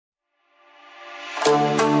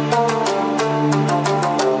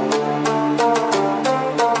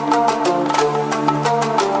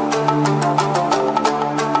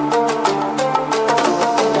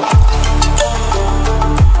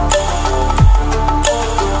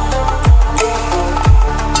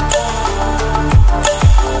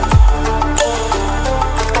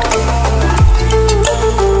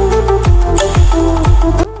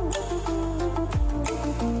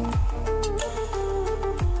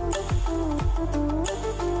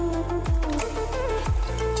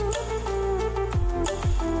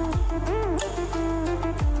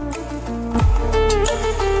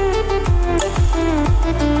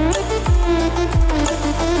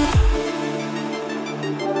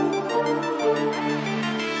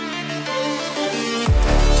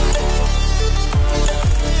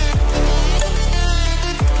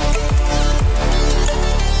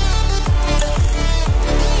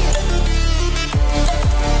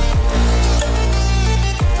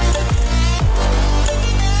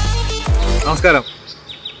നമസ്കാരം.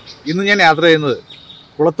 ഇന്ന് ഞാൻ യാത്ര ചെയ്യുന്നത്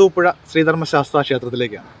കുളത്തൂപ്പുഴ ശ്രീ ധർമ്മശാസ്ത്ര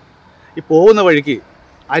ക്ഷേത്രത്തിലേക്കാണ്. ഈ പോകുന്ന വഴിക്ക്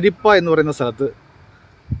അരിപ്പ എന്ന് പറയുന്ന സ്ഥലത്ത്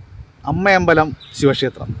അമ്മയമ്പലം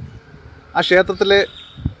ശിവക്ഷേത്രം. ആ ക്ഷേത്രത്തിൽ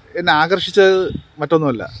എന്നെ ആകർഷിച്ചത്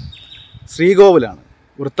മറ്റൊന്നുമല്ല, ശ്രീകോവിലാണ്.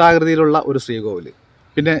 വൃത്താകൃതിയിലുള്ള ഒരു ശ്രീകോവിൽ.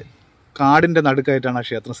 പിന്നെ കാടിൻ്റെ നടുക്കായിട്ടാണ് ആ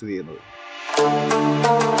ക്ഷേത്രം സ്ഥിതി ചെയ്യുന്നത്.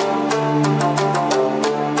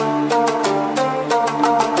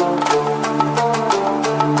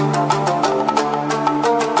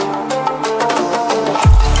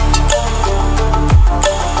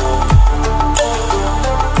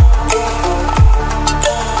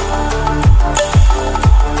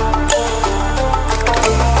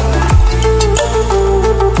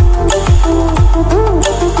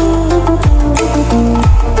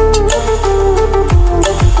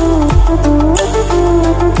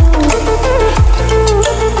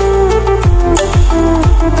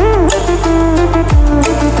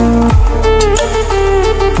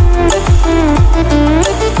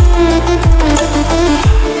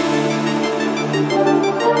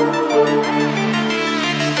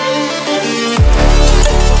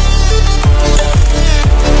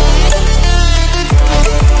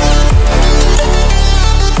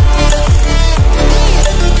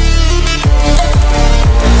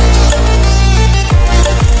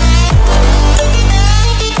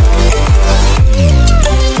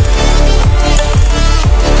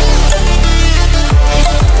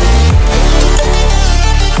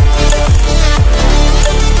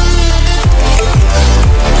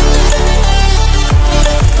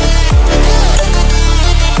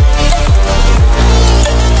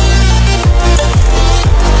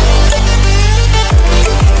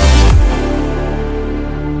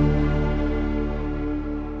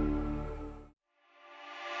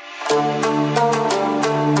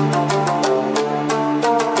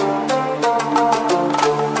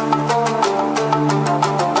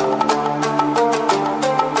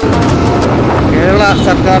 കേരള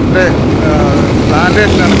സർക്കാരിൻ്റെ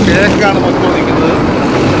പ്ലാന്റേഷനാണ്, തേക്കാണ് മൊത്തം നിൽക്കുന്നത്.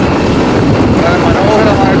 വളരെ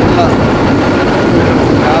മനോഹരമായിട്ടുള്ള ഒരു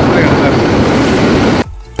യാത്രയാണ്.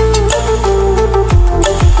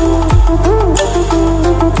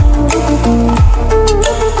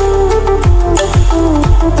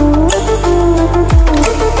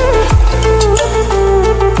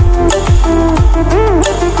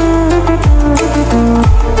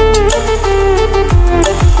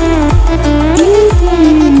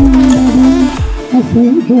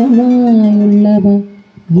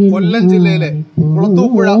 കൊല്ലം ജില്ലയിലെ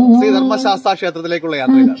കുളത്തൂപ്പുഴ ശ്രീ ധർമ്മശാസ്ത്ര ക്ഷേത്രത്തിലേക്കുള്ള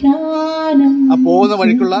യാത്രയിലാണ്. ആ പോകുന്ന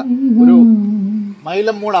വഴിക്കുള്ള ഒരു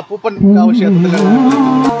മൈലമ്മൂട് അപ്പൂപ്പൻ കാവ് ക്ഷേത്രത്തിലാണ്.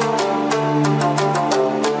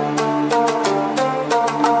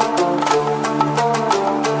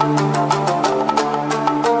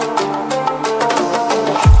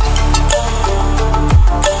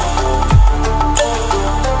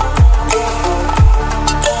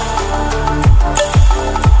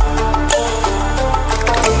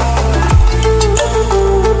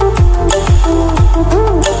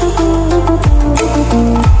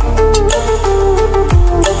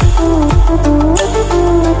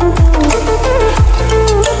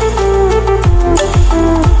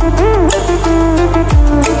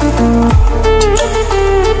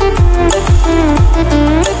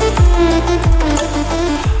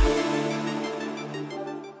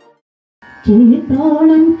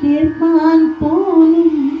 കേട്ടോളം കേൾപ്പാൻ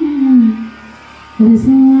തോന്നും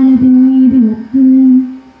രസാലതീതി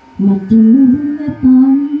മറ്റുള്ള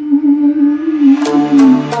താനും.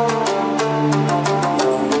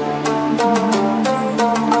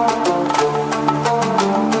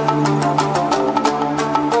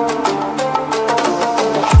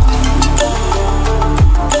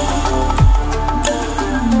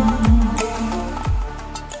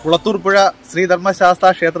 കുളത്തൂർപ്പുഴ ശ്രീ ധർമ്മശാസ്ത്ര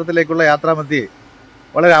ക്ഷേത്രത്തിലേക്കുള്ള യാത്രാമധ്യേ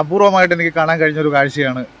വളരെ അപൂർവമായിട്ട് എനിക്ക് കാണാൻ കഴിഞ്ഞൊരു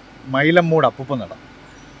കാഴ്ചയാണ് മൈലമ്മൂട് അപ്പൂപ്പൻ നട.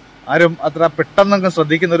 ആരും അത്ര പെട്ടെന്നൊക്കെ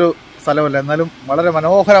ശ്രദ്ധിക്കുന്നൊരു സ്ഥലമല്ല, എന്നാലും വളരെ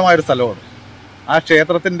മനോഹരമായൊരു സ്ഥലമാണ്. ആ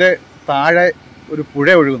ക്ഷേത്രത്തിൻ്റെ താഴെ ഒരു പുഴ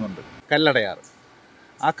ഒഴുകുന്നുണ്ട്, കല്ലടയാറ്.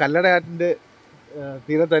 ആ കല്ലടയാറ്റിൻ്റെ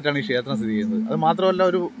തീരത്തായിട്ടാണ് ഈ ക്ഷേത്രം സ്ഥിതി ചെയ്യുന്നത്. അത് മാത്രമല്ല,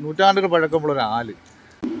 ഒരു നൂറ്റാണ്ടുകൾ പഴക്കമുള്ള ഒരു ആല്.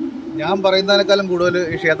 ഞാൻ പറയുന്നതിനേക്കാളും കൂടുതൽ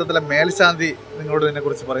ഈ ക്ഷേത്രത്തിലെ മേൽശാന്തി നിങ്ങളോട്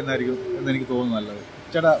ഇതിനെക്കുറിച്ച് പറയുന്നതായിരിക്കും എന്ന് എനിക്ക് തോന്നുന്നു നല്ലത്.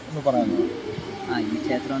 ചേട്ടാ ഒന്ന് പറയാമോ? ഈ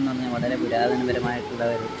ക്ഷേത്രം എന്ന് പറഞ്ഞാൽ വളരെ പുരാതനപരമായിട്ടുള്ള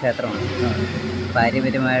ഒരു ക്ഷേത്രമാണ്.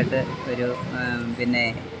 പാരമ്പര്യമായിട്ട് ഒരു പിന്നെ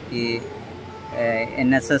ഈ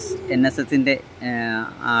NSSൻ്റെ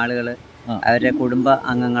ആളുകൾ അവരുടെ കുടുംബ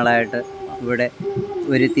അംഗങ്ങളായിട്ട് ഇവിടെ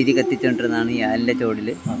ഒരു തിരി കത്തിച്ചുകൊണ്ടിരുന്നതാണ് ഈ ആലിൻ്റെ ചുവടിൽ.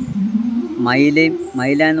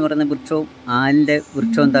 മൈല എന്ന് പറയുന്ന വൃക്ഷവും ആലിൻ്റെ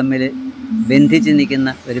വൃക്ഷവും തമ്മിൽ ബന്ധിച്ച് നിൽക്കുന്ന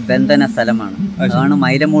ഒരു ബന്ധന സ്ഥലമാണ്. അതാണ്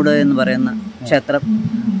മൈലമൂട് എന്ന് പറയുന്ന ക്ഷേത്രം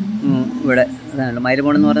ഇവിടെ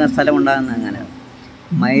മയിലമൂട് എന്ന് പറഞ്ഞ സ്ഥലം ഉണ്ടാകുന്നത് അങ്ങനെയാണ്.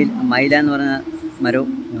 മൈല എന്ന് പറഞ്ഞ മരവും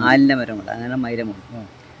ആലിൻ്റെ മരവും ഉണ്ട്, അങ്ങനെ മൈലമൂട്.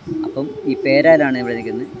 അപ്പം ഈ പേരാലാണ് ഇവിടെ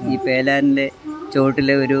നിൽക്കുന്നത്. ഈ പേരാലിൻ്റെ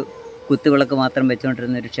ചുവട്ടിലെ ഒരു കുത്തുവിളക്ക് മാത്രം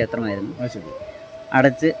വെച്ചുകൊണ്ടിരുന്ന ഒരു ക്ഷേത്രമായിരുന്നു.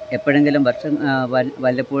 അടച്ച് എപ്പോഴെങ്കിലും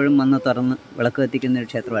വല്ലപ്പോഴും വന്ന് തുറന്ന് വിളക്ക് കത്തിക്കുന്ന ഒരു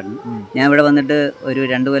ക്ഷേത്രമായിരുന്നു. ഞാൻ ഇവിടെ വന്നിട്ട് ഒരു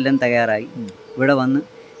 2 കൊല്ലം തയ്യാറായി. ഇവിടെ വന്ന്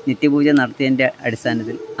നിത്യപൂജ നടത്തിയതിൻ്റെ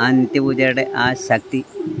അടിസ്ഥാനത്തിൽ ആ നിത്യപൂജയുടെ ആ ശക്തി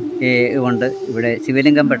കൊണ്ട് ഇവിടെ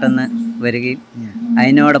ശിവലിംഗം പെട്ടെന്ന് വരികയും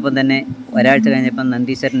അതിനോടൊപ്പം തന്നെ ഒരാഴ്ച കഴിഞ്ഞപ്പം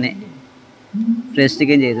നന്ദീശ്വരനെ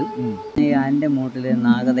പ്രതിഷ്ഠിക്കുകയും ചെയ്തു. ഈ ആലിൻ്റെ മൂട്ടിൽ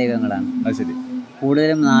നാഗദൈവങ്ങളാണ്.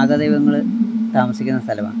 കൂടുതലും നാഗദൈവങ്ങൾ താമസിക്കുന്ന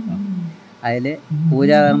സ്ഥലമാണ്. അതിൽ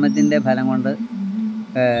പൂജാകർമ്മത്തിൻ്റെ ഫലം കൊണ്ട്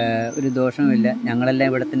ഒരു ദോഷവുമില്ല, ഞങ്ങളെല്ലാം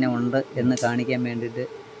ഇവിടെ തന്നെ ഉണ്ട് എന്ന് കാണിക്കാൻ വേണ്ടിയിട്ട്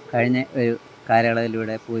കഴിഞ്ഞ ഒരു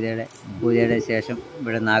കാലയളവിലൂടെ പൂജയുടെ ശേഷം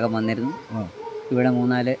ഇവിടെ നാഗം വന്നിരുന്നു. ഇവിടെ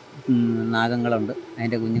 3-4 നാഗങ്ങളുണ്ട്.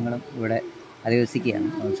 അതിൻ്റെ കുഞ്ഞുങ്ങളും ഇവിടെ അധിവസിക്കുകയാണ്.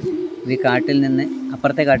 ഈ കാട്ടിൽ നിന്ന്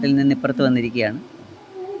അപ്പുറത്തെ കാട്ടിൽ നിന്ന് ഇപ്പുറത്ത് വന്നിരിക്കുകയാണ്.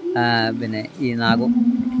 പിന്നെ ഈ നാഗവും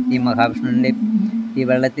ഈ മഹാവിഷ്ണുവിൻ്റെയും ഈ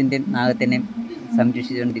വെള്ളത്തിൻ്റെയും നാഗത്തിൻ്റെയും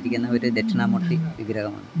സംരക്ഷിച്ചുകൊണ്ടിരിക്കുന്ന ഒരു ദക്ഷിണാമൂർത്തി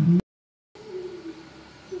വിഗ്രഹമാണ്.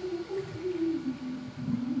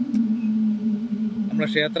 നമ്മുടെ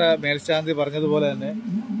ക്ഷേത്ര മേൽശാന്തി പറഞ്ഞതുപോലെ തന്നെ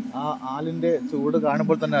ആ ആലിൻ്റെ ചൂട്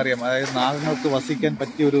കാണുമ്പോൾ തന്നെ അറിയാം, അതായത് നാഗങ്ങൾക്ക് വസിക്കാൻ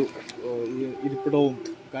പറ്റിയൊരു ഇരിപ്പിടവും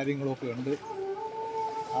കാര്യങ്ങളും ഒക്കെ ഉണ്ട്.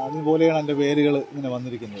 അതുപോലെയാണ് അതിൻ്റെ വേരുകൾ ഇങ്ങനെ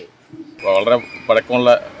വന്നിരിക്കുന്നത്. വളരെ പഴക്കമുള്ള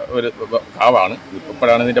ഒരു കാവാണ്.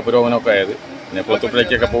 ഇപ്പോഴാണ് ഇതിൻ്റെ പുരോഗമനമൊക്കെ ആയത്. പിന്നെ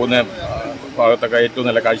കുളത്തൂപ്പിലേക്കൊക്കെ പോകുന്ന ഭാഗത്തൊക്കെ ഏറ്റവും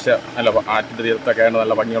നല്ല കാഴ്ച, നല്ല ആറ്റിൻ്റെ തീരത്തൊക്കെ ആണ്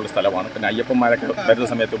നല്ല ഭംഗിയുള്ള സ്ഥലമാണ്. പിന്നെ അയ്യപ്പന്മാരൊക്കെ വരുന്ന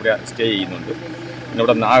സമയത്ത് ഇവിടെ സ്റ്റേ ചെയ്യുന്നുണ്ട്. പിന്നെ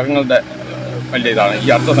ഇവിടെ നാഗങ്ങളുടെ വലിയ ഇതാണ്. ഈ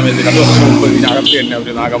അടുത്ത സമയത്ത് 2 വർഷം മുമ്പ് ഇതിനകത്ത് തന്നെ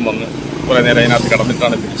ഒരു നാഗം വന്ന് കുറേ നേരം അതിനകത്ത്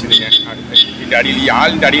കിടന്നിട്ടാണ് തിരിച്ചിരിഞ്ഞ് ഇതിൻ്റെ അടിയിൽ, ഈ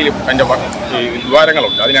ആലിൻ്റെ അടിയിൽ അതിൻ്റെ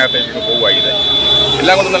ദ്വാരങ്ങളുണ്ട്, അതിനകത്തേക്ക് പോകുക. ഇത്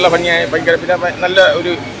എല്ലാം കൊണ്ടും നല്ല ഭംഗിയായ ഭയങ്കര, പിന്നെ നല്ല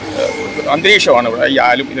ഒരു അന്തരീക്ഷമാണ് ഇവിടെ. ഈ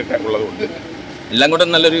ആലും ഇതൊക്കെ ഉള്ളതുകൊണ്ട് എല്ലാം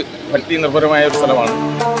കൊണ്ടും നല്ലൊരു ഭക്തി നിർഭരമായ ഒരു സ്ഥലമാണ്.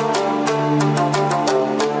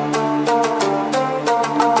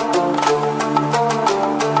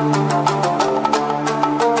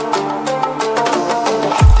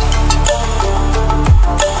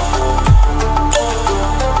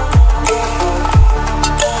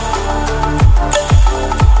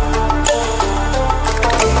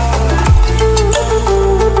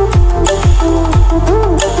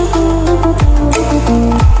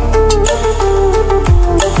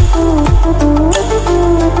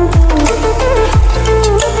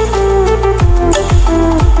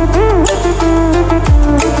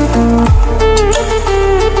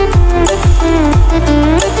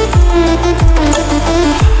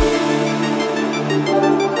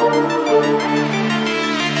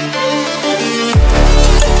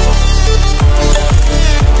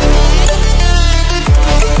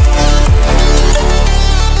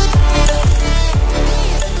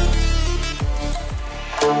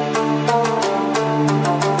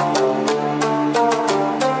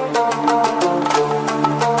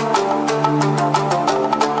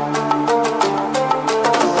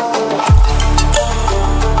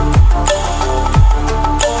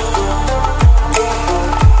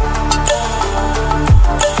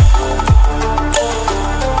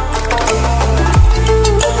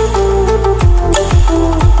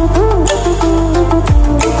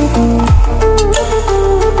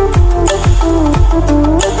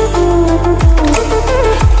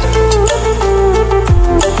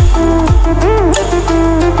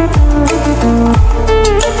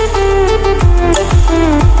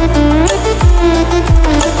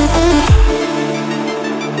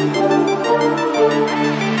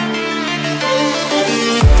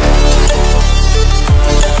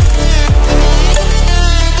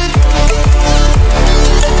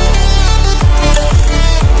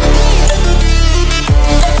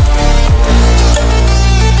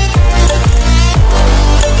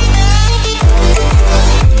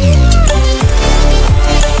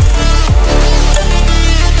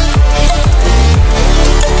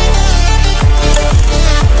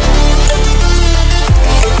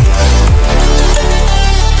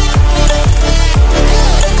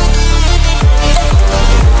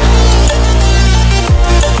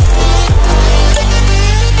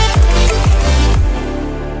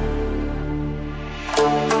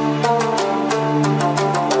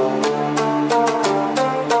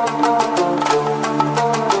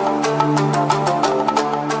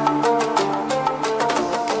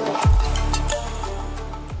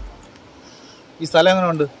 ഈ സ്ഥലം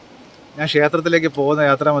എങ്ങനെയുണ്ട്? ഞാൻ ക്ഷേത്രത്തിലേക്ക് പോകുന്ന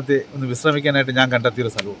യാത്രാമധ്യേ ഒന്ന് വിശ്രമിക്കാനായിട്ട് ഞാൻ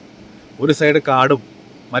കണ്ടെത്തിയൊരു സ്ഥലവും. ഒരു സൈഡ് കാടും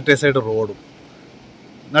മറ്റേ സൈഡ് റോഡും,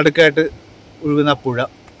 നടുക്കായിട്ട് ഒഴുകുന്ന പുഴ,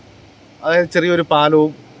 അതായത് ചെറിയൊരു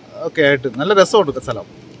പാലവും ഒക്കെ ആയിട്ട് നല്ല രസമുണ്ട് സ്ഥലം.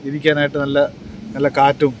 ഇരിക്കാനായിട്ട് നല്ല നല്ല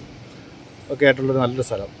കാറ്റും ഒക്കെ ആയിട്ടുള്ളൊരു നല്ലൊരു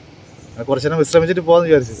സ്ഥലം. കുറച്ച് നേരം വിശ്രമിച്ചിട്ട് പോകാമെന്ന്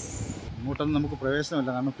വിചാരിച്ചു. ഇങ്ങോട്ടൊന്നും നമുക്ക് പ്രവേശനമല്ല,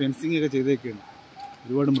 കാരണം ഫെൻസിങ് ഒക്കെ ചെയ്തേക്കാണ്.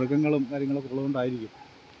 ഒരുപാട് മൃഗങ്ങളും കാര്യങ്ങളൊക്കെ ഉള്ളതുകൊണ്ടായിരിക്കും.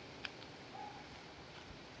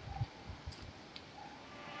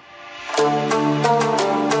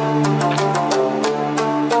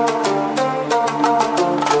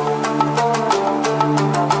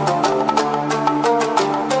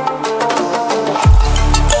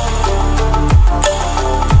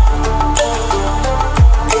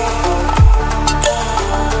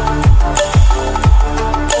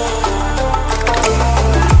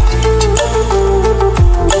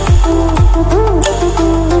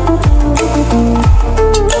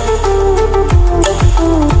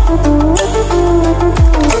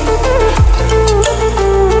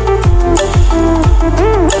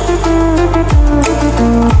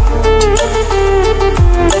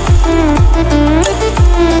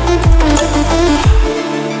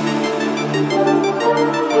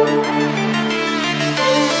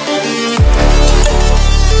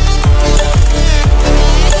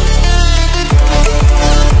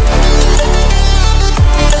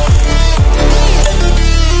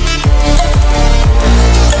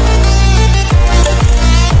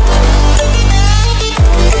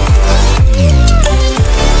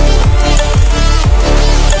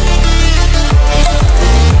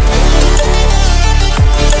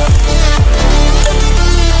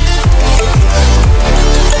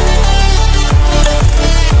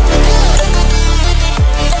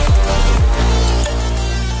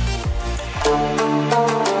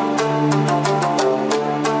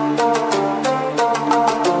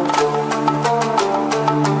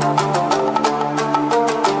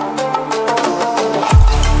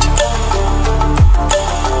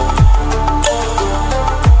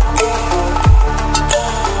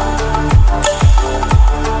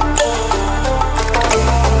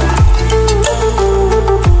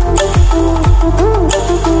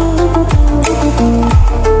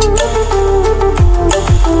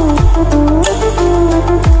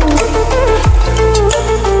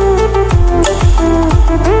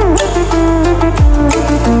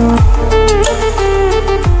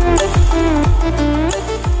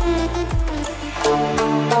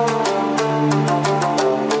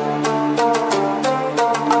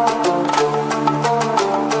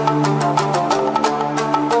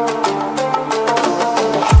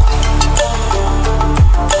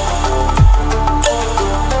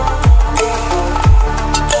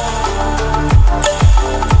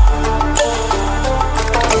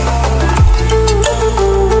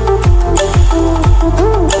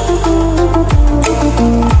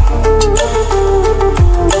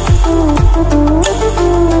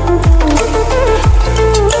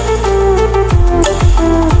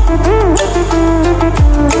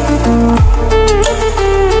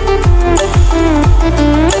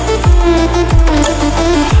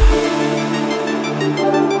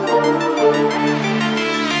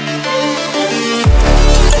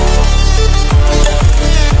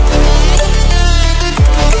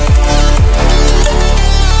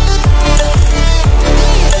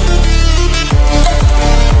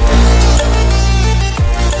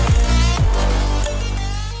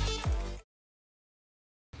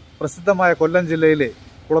 പ്രസിദ്ധമായ കൊല്ലം ജില്ലയിലെ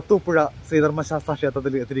കുളത്തൂപ്പുഴ ശ്രീ ധർമ്മശാസ്ത്ര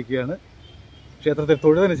ക്ഷേത്രത്തിൽ എത്തിയിരിക്കുകയാണ്. ക്ഷേത്രത്തിൽ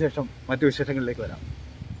തൊഴുതിനു ശേഷം മറ്റു വിശേഷങ്ങളിലേക്ക് വരാം.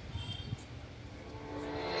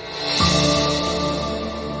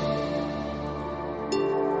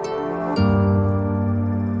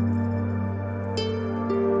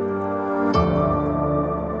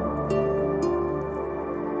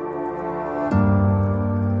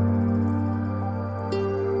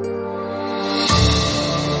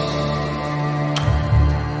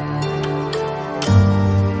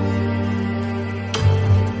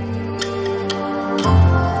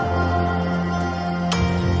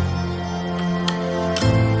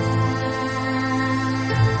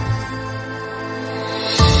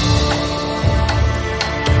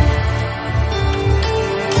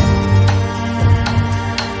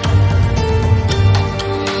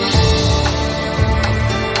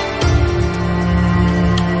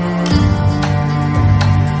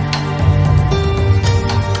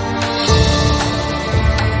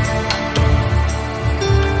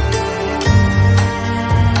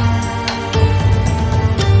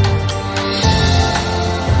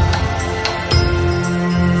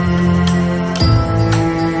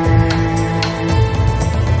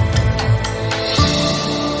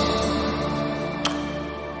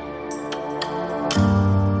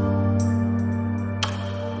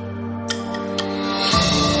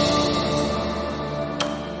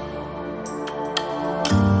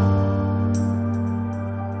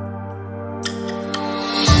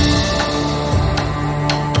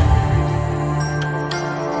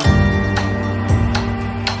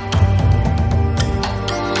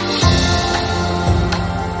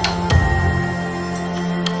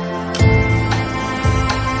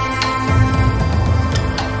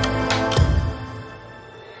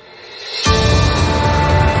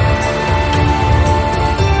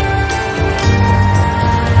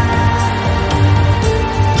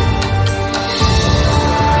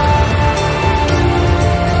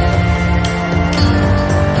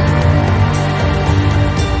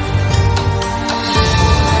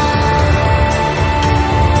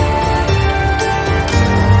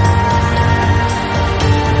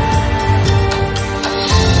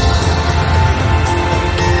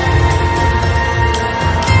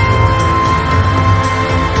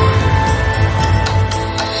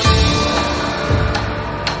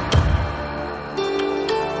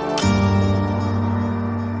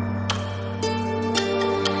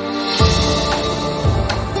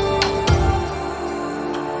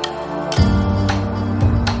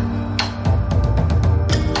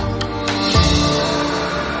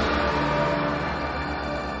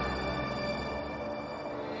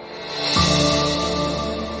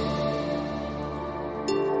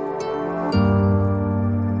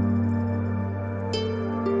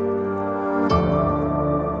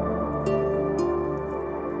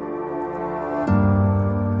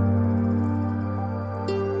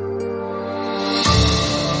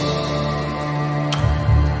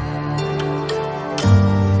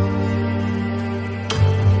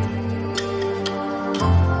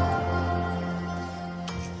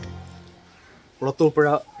 കുളത്തൂപ്പുഴ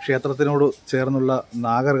ക്ഷേത്രത്തിനോട് ചേർന്നുള്ള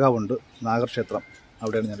നാഗർകാവുണ്ട്, നാഗർക്ഷേത്രം.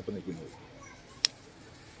 അവിടെയാണ് ഞാനിപ്പോൾ നിൽക്കുന്നത്.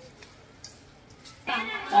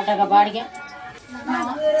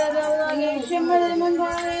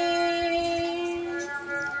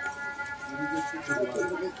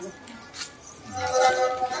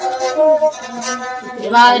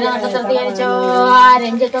 നക്ഷത്രത്തിൽ ജനിച്ചോ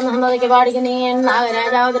രഞ്ജിത്തൊന്ന് സമ്മതിക്ക് പാടിക്കുന്നീ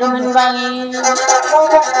നാഗരാജാവുതിരും മുൻപാകി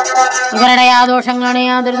ഇവരുടെ യാദോഷങ്ങളെ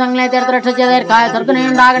യാതൊരുതങ്ങളെ തീർത്ത് രക്ഷിച്ചതേർക്കായ സർഗനെ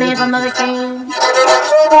ഉണ്ടാകണേ സമ്മതിക്ക്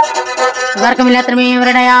ഇവർക്കുമില്ലത്രമേ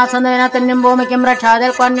ഇവരുടെ ആ സന്തനത്തിനും ഭൂമിക്കും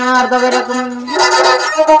രക്ഷാതേർക്കും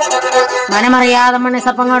മനമറിയാതെ മണ്ണി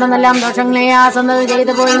സർപ്പങ്ങളോടൊന്നെല്ലാം ദോഷങ്ങളെ ആ സന്തതി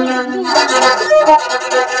ചെയ്തു പോയി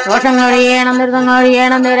ദോഷങ്ങൾ ഒഴിയണം, ദുരിതങ്ങൾ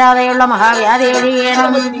ഒഴിയണം, തീരാതെയുള്ള മഹാവ്യാധി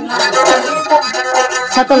ഒഴിയണം,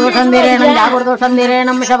 ശത്രുദോഷം തീരണം, ജാഗ്രദോഷം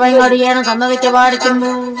തീരണം, വിഷഭയം ഒഴിയണം സന്തതിക്ക്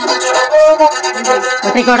പാടിക്കുന്നു.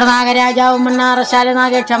 ഒറ്റക്കോട്ട നാഗരാജാവും മണ്ണാറശാല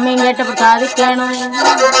നാഗ ക്ഷമയും കേട്ട് പ്രസാദിക്കണം.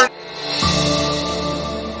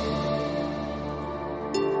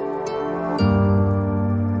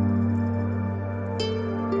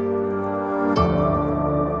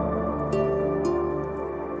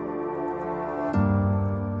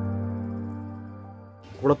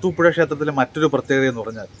 കുളത്തൂപ്പുഴ ക്ഷേത്രത്തിലെ മറ്റൊരു പ്രത്യേകത എന്ന്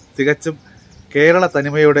പറഞ്ഞാൽ തികച്ചും കേരള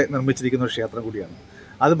തനിമയോടെ നിർമ്മിച്ചിരിക്കുന്ന ഒരു ക്ഷേത്രം കൂടിയാണ്.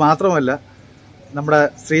 അത് മാത്രമല്ല, നമ്മുടെ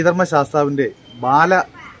ശ്രീധർമ്മശാസ്താവിൻ്റെ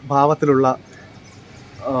ബാലഭാവത്തിലുള്ള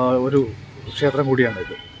ഒരു ക്ഷേത്രം കൂടിയാണ്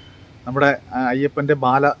ഇത്. നമ്മുടെ അയ്യപ്പൻ്റെ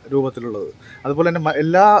ബാല രൂപത്തിലുള്ളത്. അതുപോലെ തന്നെ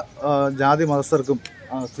എല്ലാ ജാതി മതസ്ഥർക്കും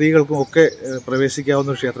സ്ത്രീകൾക്കും ഒക്കെ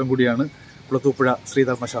പ്രവേശിക്കാവുന്ന ഒരു ക്ഷേത്രം കൂടിയാണ് കുളത്തൂപ്പുഴ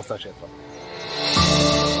ശ്രീധർമ്മശാസ്താ ക്ഷേത്രം.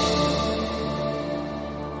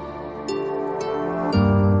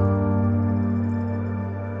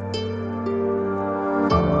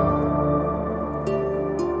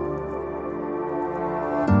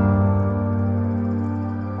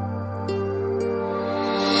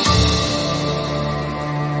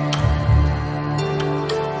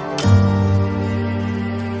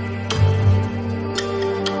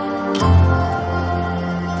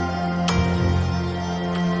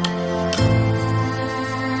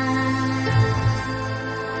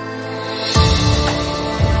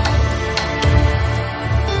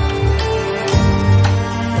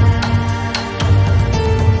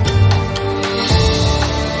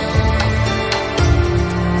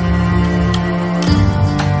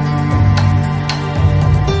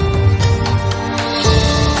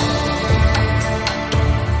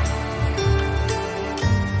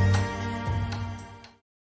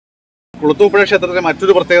 കുളത്തൂപ്പുഴ ക്ഷേത്രത്തിലെ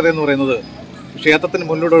മറ്റൊരു പ്രത്യേകത എന്ന് പറയുന്നത് ക്ഷേത്രത്തിന്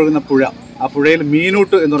മുന്നിലൂടെ ഒഴുകുന്ന പുഴ. ആ പുഴയിൽ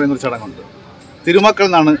മീനൂട്ട് എന്ന് പറയുന്നൊരു ചടങ്ങുണ്ട്. തിരുമക്കൾ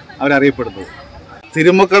എന്നാണ് അവരറിയപ്പെടുന്നത്.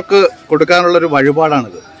 തിരുമക്കൾക്ക് കൊടുക്കാനുള്ളൊരു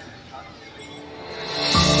വഴിപാടാണിത്.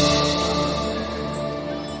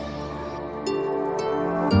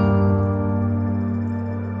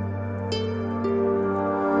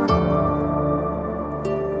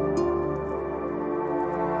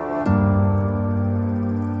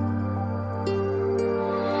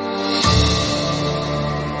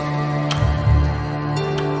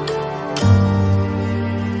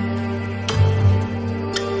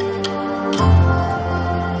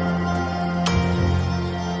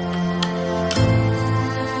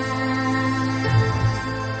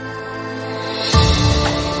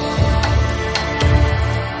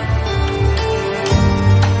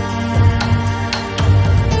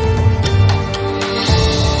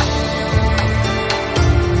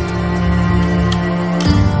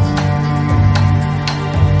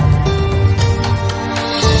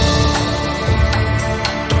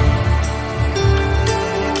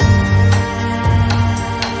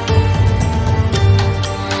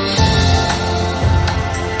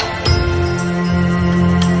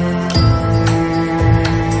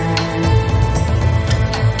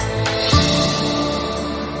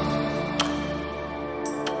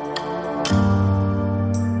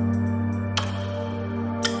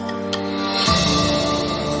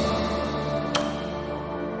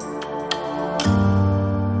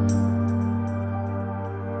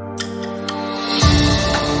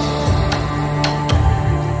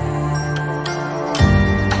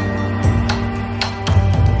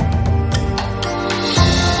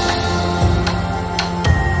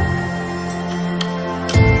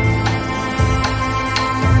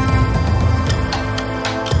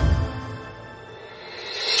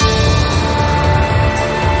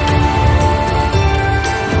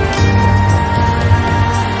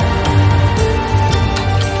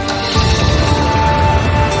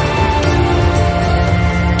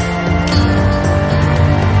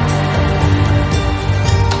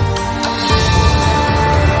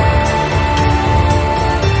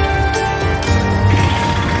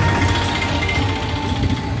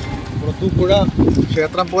 കുളത്തൂപ്പുഴ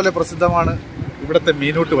ക്ഷേത്രം പോലെ പ്രസിദ്ധമാണ് ഇവിടുത്തെ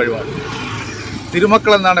മീനൂട്ട് വഴിപാട്.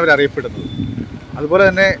 തിരുമക്കൾ എന്നാണ് ഇവർ അറിയപ്പെടുന്നത്. അതുപോലെ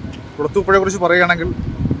തന്നെ കുളത്തൂപ്പുഴയെക്കുറിച്ച് പറയുകയാണെങ്കിൽ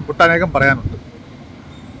ഒട്ടനേകം പറയാനുണ്ട്.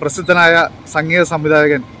 പ്രസിദ്ധനായ സംഗീത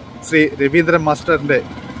സംവിധായകൻ ശ്രീ രവീന്ദ്രൻ മാസ്റ്ററിൻ്റെ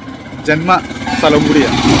ജന്മസ്ഥലം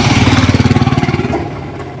കൂടിയാണ്.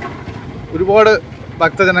 ഒരുപാട്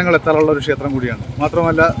ഭക്തജനങ്ങൾ എത്താറുള്ള ഒരു ക്ഷേത്രം കൂടിയാണ്.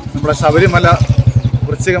 മാത്രമല്ല നമ്മുടെ ശബരിമല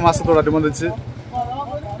വൃശ്ചിക മാസത്തോടനുബന്ധിച്ച്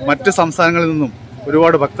മറ്റ് സംസ്ഥാനങ്ങളിൽ നിന്നും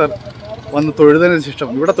ഒരുപാട് ഭക്തർ വന്ന്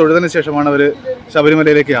ഇവിടെ തൊഴുതിന് ശേഷമാണ് അവർ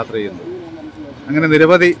ശബരിമലയിലേക്ക് യാത്ര ചെയ്യുന്നത്. അങ്ങനെ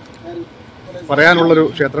നിരവധി പറയാനുള്ളൊരു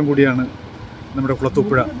ക്ഷേത്രം കൂടിയാണ് നമ്മുടെ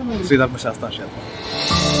കുളത്തൂപ്പുഴ ശ്രീ ധർമ്മശാസ്താ ക്ഷേത്രം.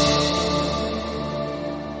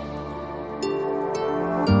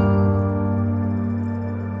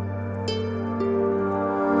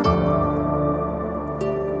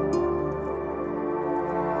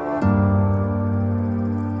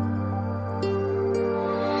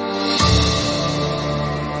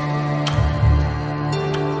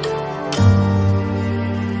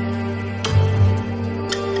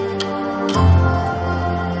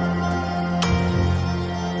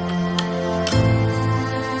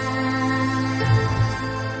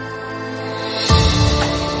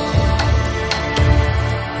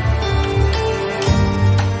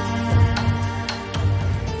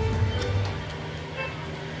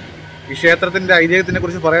 ഈ ക്ഷേത്രത്തിൻ്റെ ഐതിഹ്യത്തിനെ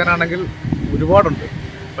കുറിച്ച് പറയാനാണെങ്കിൽ ഒരുപാടുണ്ട്.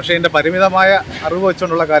 പക്ഷേ എൻ്റെ പരിമിതമായ അറിവ്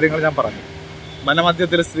വെച്ചുകൊണ്ടുള്ള കാര്യങ്ങൾ ഞാൻ പറഞ്ഞു.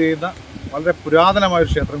 വനമധ്യത്തിൽ സ്ഥിതി ചെയ്യുന്ന വളരെ പുരാതനമായൊരു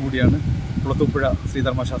ക്ഷേത്രം കൂടിയാണ് കുളത്തൂപ്പുഴ ശ്രീ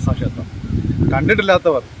ധർമ്മശാസ്താ ക്ഷേത്രം.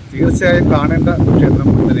 കണ്ടിട്ടില്ലാത്തവർ തീർച്ചയായും കാണേണ്ട ക്ഷേത്രം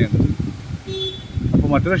കൂടി തന്നെയാണ്. അപ്പോൾ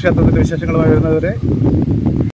മറ്റൊരു ക്ഷേത്രത്തിൻ്റെ വിശേഷങ്ങളുമായി വരുന്നവരെ